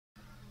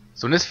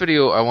So in this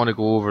video I want to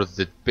go over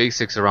the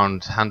basics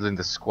around handling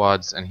the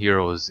squads and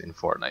heroes in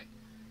Fortnite.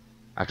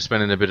 After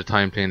spending a bit of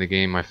time playing the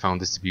game, I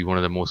found this to be one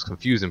of the most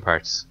confusing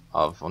parts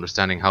of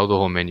understanding how the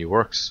whole menu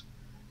works,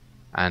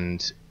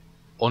 and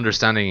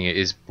understanding it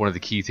is one of the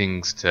key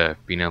things to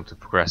being able to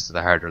progress to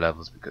the harder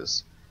levels,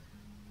 because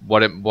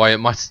why it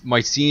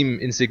might seem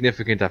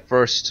insignificant at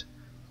first,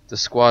 the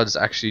squads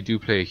actually do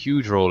play a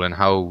huge role in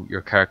how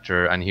your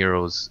character and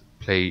heroes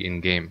play in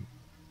game,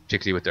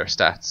 particularly with their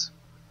stats.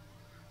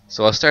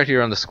 So I'll start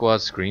here on the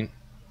squad screen.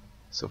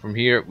 So from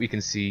here we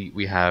can see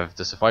we have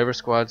the survivor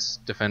squads,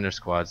 defender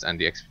squads, and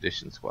the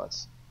expedition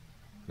squads.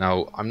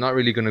 Now I'm not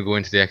really going to go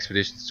into the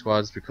expedition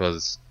squads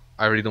because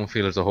I really don't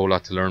feel there's a whole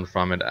lot to learn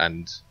from it,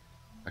 and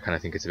I kind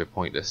of think it's a bit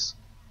pointless,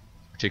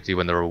 particularly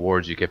when the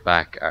rewards you get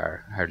back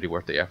are hardly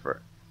worth the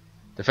effort.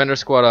 Defender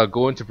squad I'll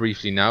go into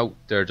briefly now.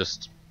 They're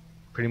just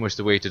pretty much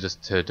the way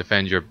to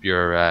defend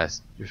your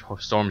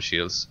storm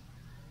shields.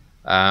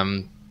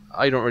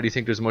 I don't really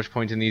think there's much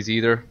point in these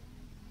either.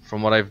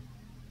 From what I've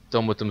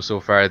done with them so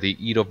far, they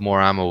eat up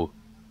more ammo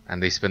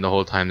and they spend the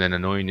whole time then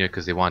annoying you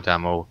because they want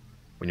ammo.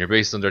 When your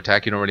base is under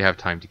attack, you don't really have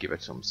time to give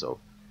it to them. So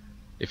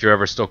if you're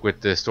ever stuck with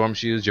the storm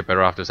shields, you're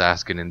better off just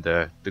asking in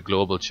the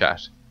global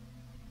chat.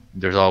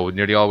 There's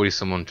nearly always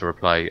someone to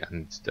reply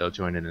and they'll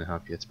join in and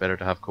help you. It's better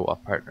to have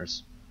co-op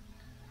partners.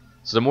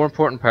 So the more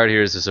important part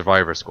here is the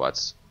survivor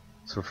squads.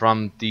 So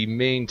from the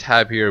main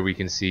tab here we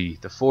can see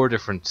the 4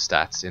 different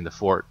stats in the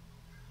F.O.R.T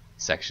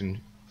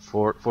section.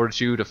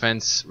 Fortitude,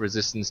 offense,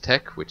 resistance,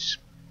 tech, which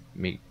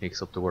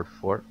makes up the word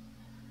fort.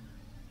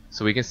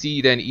 So we can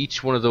see then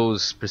each one of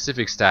those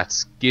specific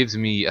stats gives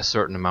me a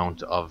certain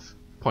amount of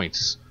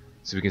points.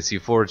 So we can see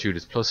fortitude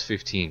is plus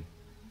 15.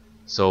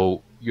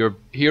 So your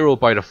hero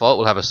by default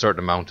will have a certain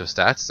amount of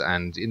stats,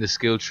 and in the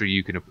skill tree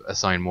you can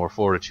assign more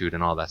fortitude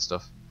and all that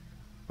stuff.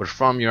 But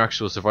from your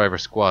actual survivor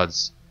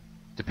squads,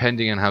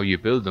 depending on how you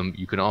build them,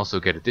 you can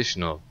also get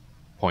additional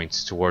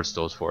points towards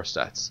those 4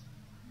 stats.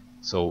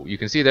 So you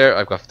can see there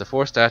I've got the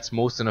 4 stats,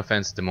 most in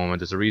offense at the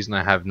moment. There's a reason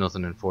I have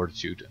nothing in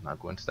fortitude, and I'll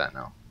go into that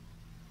now.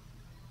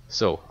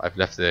 So I've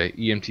left the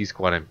EMT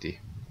squad empty,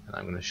 and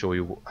I'm going to show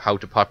you how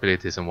to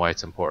populate this and why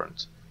it's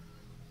important.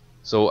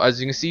 So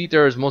as you can see,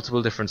 there's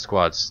multiple different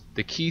squads.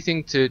 The key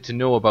thing to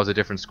know about the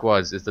different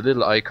squads is the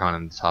little icon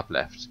in the top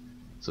left.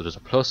 So there's a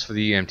plus for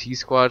the EMT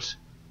squad,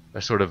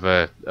 a sort of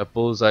a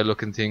bullseye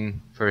looking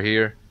thing for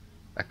here,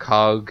 a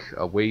cog,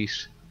 a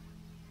weight,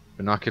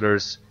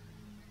 binoculars.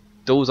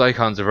 Those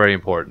icons are very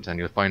important, and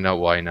you'll find out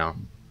why now.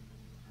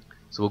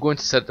 So we're going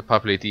to set to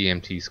populate the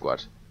EMT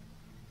squad.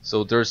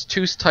 So there's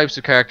 2 types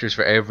of characters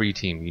for every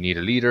team. You need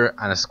a leader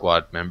and a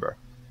squad member.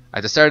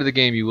 At the start of the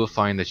game you will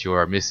find that you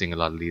are missing a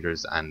lot of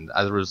leaders, and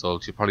as a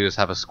result you'll probably just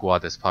have a squad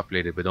that's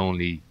populated with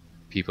only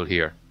people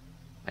here,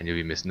 and you'll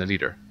be missing a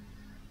leader.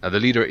 Now the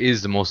leader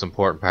is the most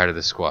important part of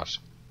the squad,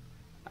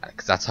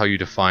 because that's how you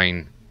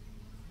define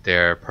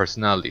their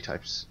personality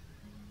types.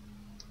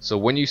 So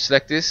when you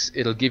select this,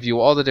 it'll give you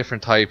all the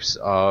different types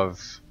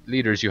of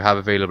leaders you have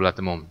available at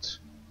the moment.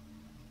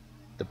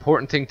 The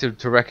important thing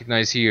to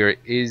recognize here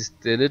is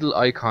the little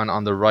icon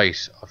on the right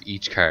of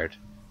each card.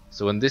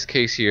 So in this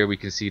case here we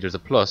can see there's a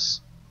plus,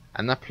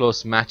 and that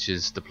plus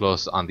matches the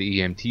plus on the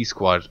EMT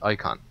squad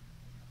icon.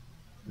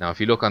 Now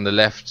if you look on the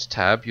left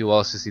tab, you'll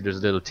also see there's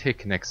a little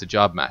tick next to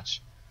job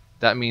match.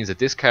 That means that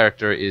this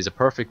character is a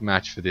perfect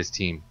match for this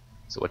team.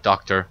 So a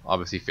doctor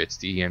obviously fits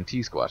the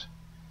EMT squad.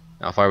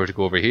 Now if I were to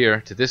go over here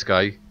to this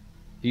guy,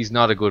 he's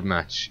not a good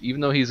match.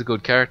 Even though he's a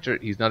good character,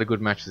 he's not a good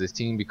match for this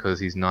team because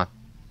he's not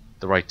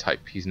the right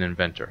type. He's an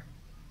inventor.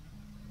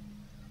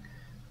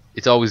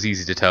 It's always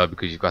easy to tell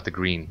because you've got the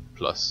green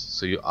plus.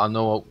 So I'll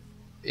know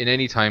in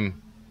any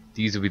time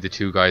these will be the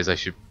 2 guys I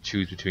should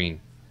choose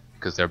between,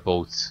 because they're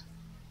both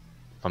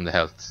from the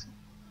health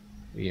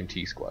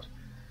EMT squad.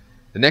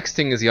 The next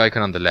thing is the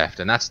icon on the left,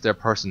 and that's their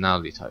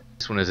personality type.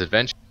 This one is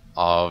adventure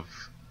of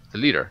the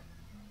leader.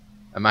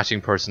 A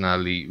matching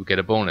personality, you get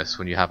a bonus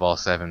when you have all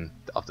 7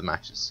 of the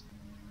matches.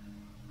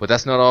 But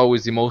that's not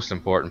always the most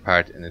important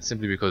part, and it's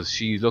simply because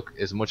she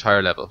is much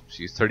higher level.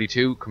 She's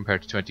 32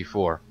 compared to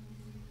 24.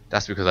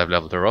 That's because I've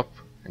leveled her up,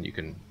 and you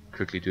can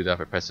quickly do that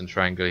by pressing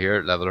triangle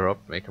here, level her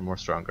up, make her more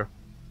stronger.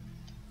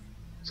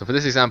 So for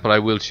this example I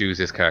will choose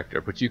this character,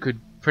 but you could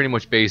pretty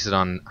much base it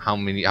on how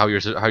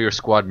your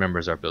squad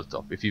members are built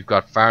up. If you've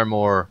got far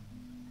more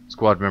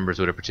squad members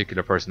with a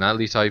particular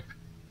personality type,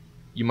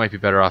 you might be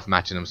better off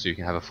matching them so you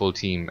can have a full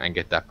team and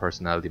get that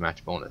personality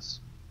match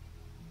bonus.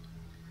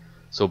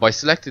 So by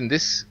selecting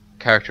this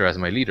character as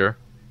my leader,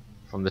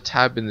 from the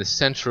tab in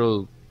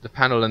the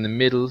panel in the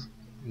middle,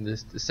 in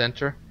the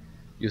center,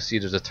 you'll see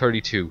there's a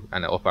 32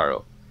 and an up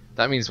arrow.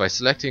 That means by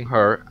selecting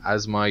her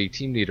as my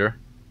team leader,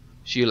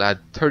 she'll add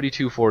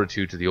 32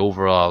 fortitude to the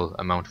overall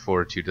amount of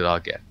fortitude that I'll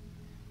get.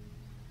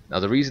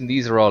 Now the reason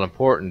these are all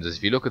important is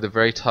if you look at the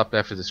very top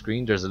left of the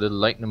screen, there's a little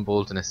lightning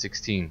bolt and a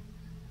 16.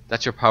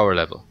 That's your power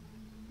level.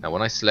 Now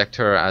when I select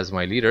her as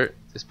my leader,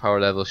 this power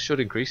level should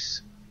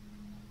increase,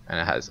 and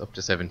it has up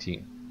to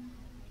 17.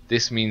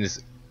 This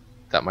means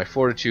that my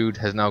fortitude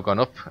has now gone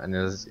up, and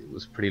it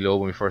was pretty low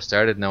when we first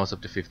started. Now it's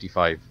up to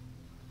 55.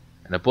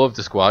 And above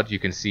the squad you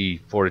can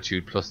see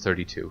Fortitude plus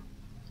 32.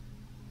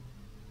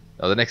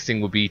 Now the next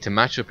thing would be to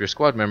match up your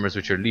squad members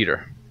with your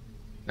leader.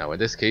 Now in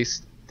this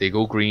case they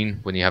go green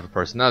when you have a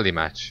personality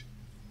match,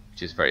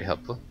 which is very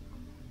helpful.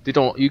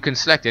 You can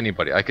select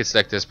anybody. I could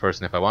select this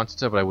person if I wanted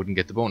to, but I wouldn't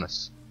get the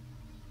bonus.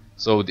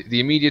 So the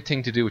immediate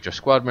thing to do with your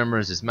squad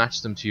members is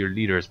match them to your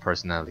leader's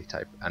personality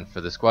type, and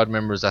for the squad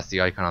members that's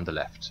the icon on the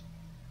left.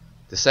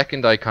 The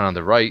second icon on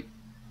the right,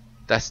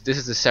 this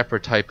is a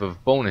separate type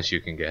of bonus you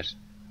can get.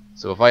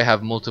 So if I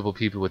have multiple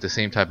people with the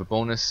same type of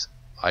bonus,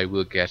 I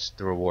will get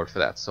the reward for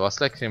that. So I'll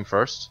select him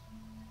first,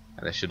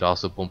 and it should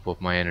also bump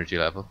up my energy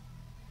level.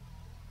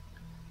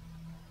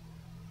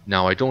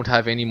 Now I don't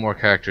have any more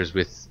characters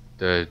with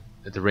the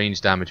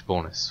range damage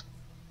bonus,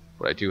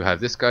 but I do have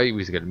this guy.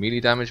 We get a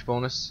melee damage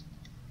bonus,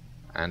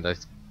 and I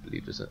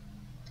believe there's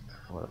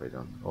what have I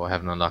done? Oh, I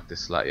haven't unlocked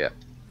this slot yet.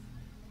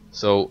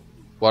 So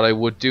what I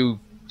would do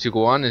to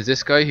go on is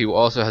this guy, who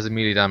also has a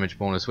melee damage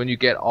bonus. When you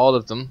get all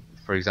of them,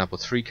 for example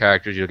 3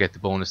 characters, you'll get the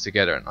bonus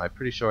together, and I'm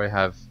pretty sure I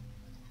have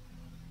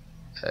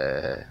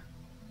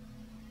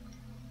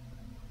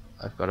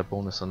I've got a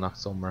bonus unlocked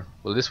somewhere.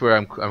 Well, this is where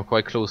I'm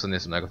quite close on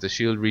this one. I got the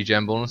shield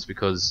regen bonus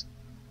because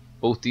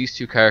both these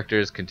 2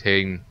 characters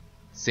contain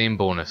same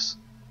bonus,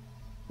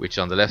 which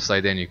on the left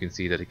side then you can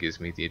see that it gives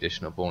me the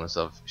additional bonus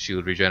of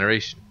shield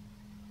regeneration.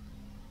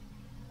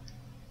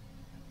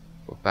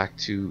 Go back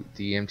to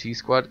the EMT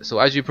squad. So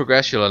as you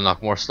progress you'll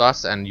unlock more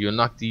slots, and you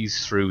unlock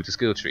these through the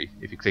skill tree.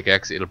 If you click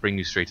X it'll bring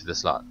you straight to the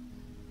slot.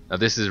 Now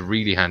this is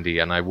really handy,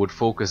 and I would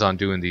focus on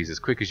doing these as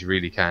quick as you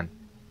really can.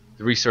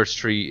 The research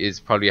tree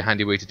is probably a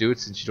handy way to do it,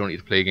 since you don't need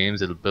to play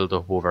games, it'll build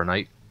up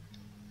overnight.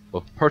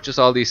 But purchase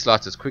all these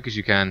slots as quick as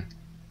you can,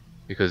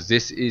 because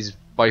this is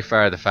by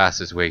far the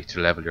fastest way to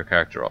level your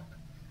character up.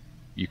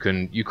 You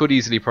could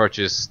easily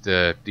purchase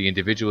the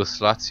individual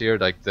slots here,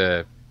 like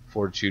the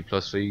Fortitude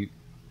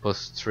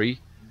plus 3,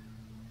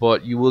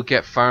 but you will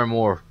get far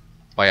more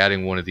by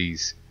adding one of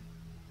these,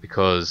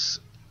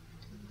 because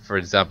for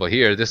example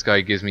here this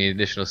guy gives me an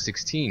additional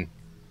 16,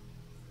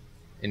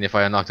 and if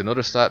I unlocked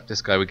another slot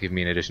this guy would give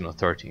me an additional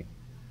 13.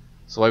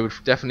 So I would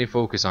definitely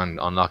focus on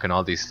unlocking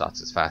all these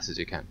slots as fast as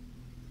you can.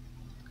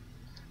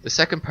 The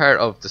second part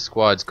of the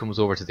squads comes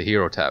over to the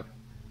hero tab.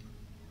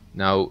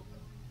 Now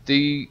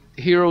the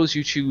heroes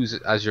you choose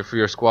as for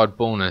your squad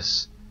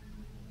bonus,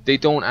 they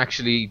don't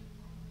actually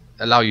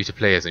allow you to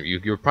play as them.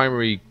 Your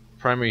primary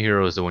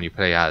hero is the one you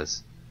play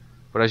as.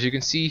 But as you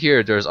can see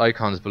here, there's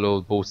icons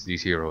below both of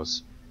these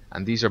heroes,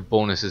 and these are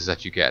bonuses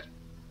that you get.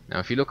 Now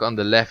if you look on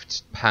the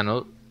left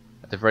panel,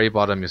 at the very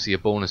bottom you'll see a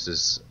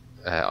bonuses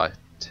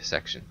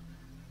section,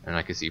 and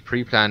I can see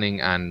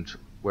pre-planning and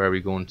where are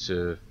we going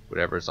to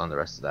whatever's on the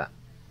rest of that.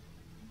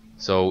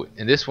 So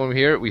in this one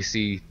here we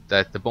see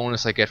that the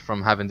bonus I get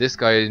from having this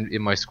guy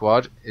in my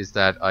squad is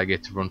that I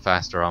get to run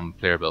faster on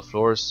player built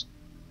floors,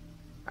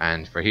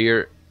 and for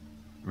here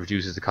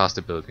reduces the cost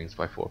of buildings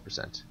by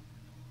 4%.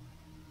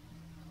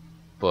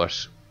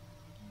 But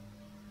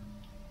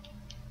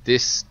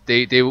this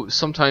they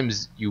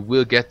sometimes you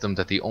will get them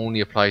that they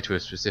only apply to a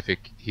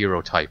specific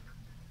hero type.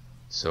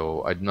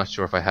 So I'm not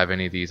sure if I have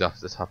any of these off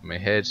the top of my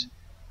head,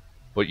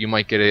 but you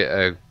might get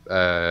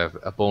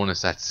a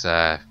bonus that's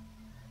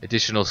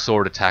additional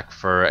sword attack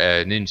for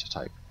a ninja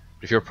type.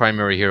 But if your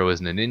primary hero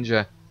isn't a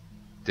ninja,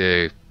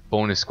 the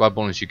squad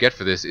bonus you get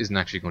for this isn't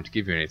actually going to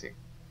give you anything.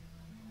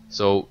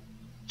 So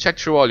check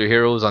through all your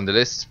heroes on the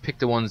list, pick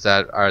the ones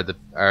that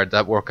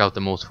that work out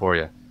the most for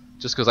you.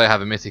 Just because I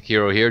have a mythic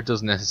hero here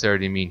doesn't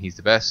necessarily mean he's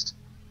the best,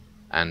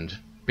 and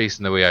based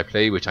on the way I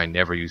play, which I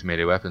never use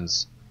melee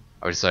weapons,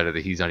 I decided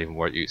that he's not even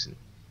worth using.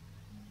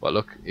 But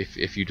look,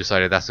 if you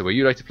decided that's the way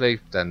you like to play,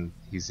 then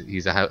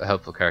he's a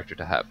helpful character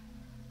to have.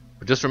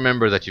 But just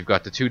remember that you've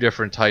got the 2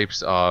 different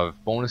types of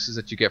bonuses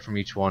that you get from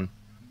each one.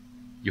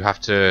 You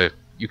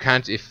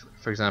can't, if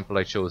for example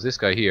I chose this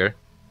guy here,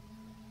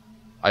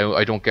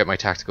 I don't get my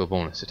tactical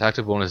bonus. The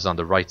tactical bonus is on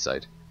the right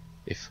side.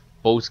 If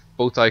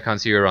both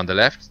icons here are on the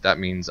left, that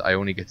means I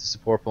only get the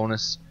support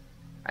bonus,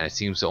 and it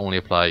seems to only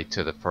apply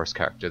to the first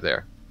character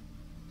there.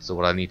 So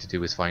what I need to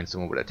do is find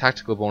someone with a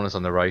tactical bonus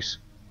on the right,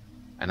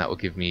 and that will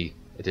give me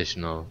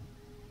additional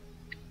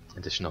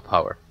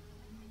power.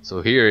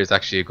 So here is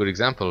actually a good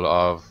example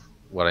of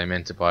what I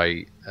meant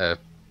by a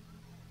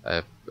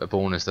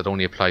bonus that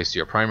only applies to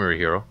your primary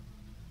hero.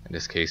 In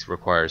this case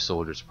requires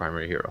soldier's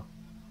primary hero.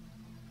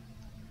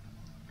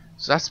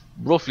 So that's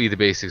roughly the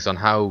basics on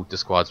how the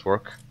squads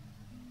work.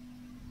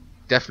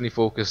 Definitely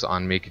focus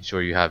on making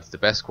sure you have the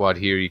best squad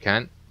here you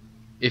can.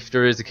 If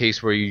there is a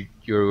case where you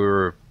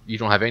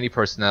don't have any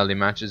personality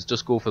matches,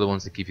 just go for the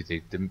ones that give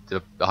you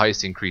the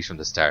highest increase from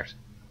the start.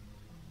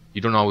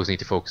 You don't always need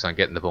to focus on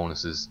getting the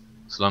bonuses,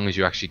 so long as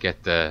you actually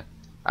get the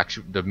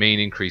main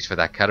increase for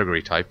that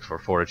category type for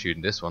Fortitude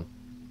in this one.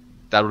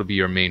 That will be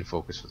your main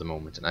focus for the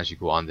moment, and as you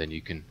go on then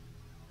you can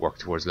work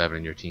towards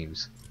leveling your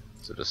teams.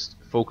 So just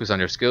focus on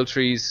your skill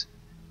trees,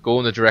 go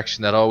in the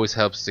direction that always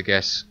helps to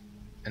get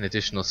an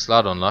additional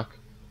slot unlock.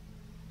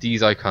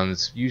 These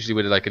icons, usually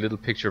with like a little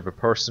picture of a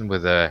person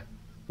with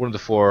one of the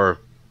 4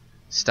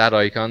 stat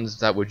icons,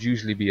 that would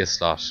usually be a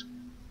slot.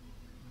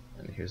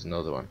 And here's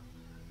another one.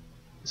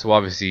 So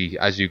obviously,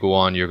 as you go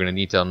on, you're going to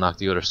need to unlock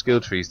the other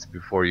skill trees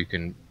before you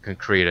can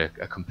create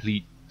a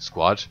complete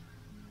squad.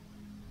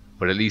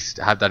 But at least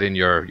have that in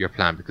your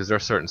plan, because there are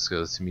certain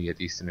skills, to me at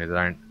least, that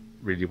aren't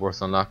really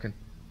worth unlocking.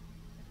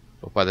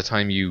 But by the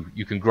time you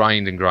can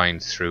grind and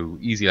grind through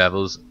easy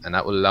levels, and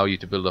that will allow you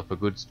to build up a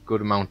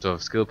good amount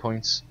of skill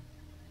points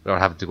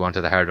without having to go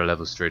onto the harder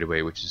levels straight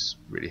away, which is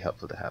really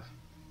helpful to have.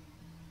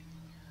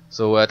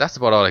 So that's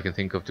about all I can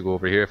think of to go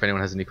over here. If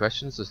anyone has any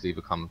questions, just leave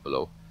a comment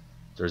below.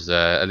 There's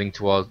a link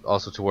to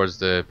also towards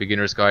the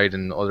beginner's guide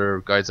and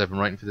other guides I've been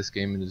writing for this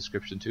game in the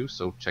description too,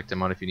 so check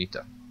them out if you need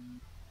to.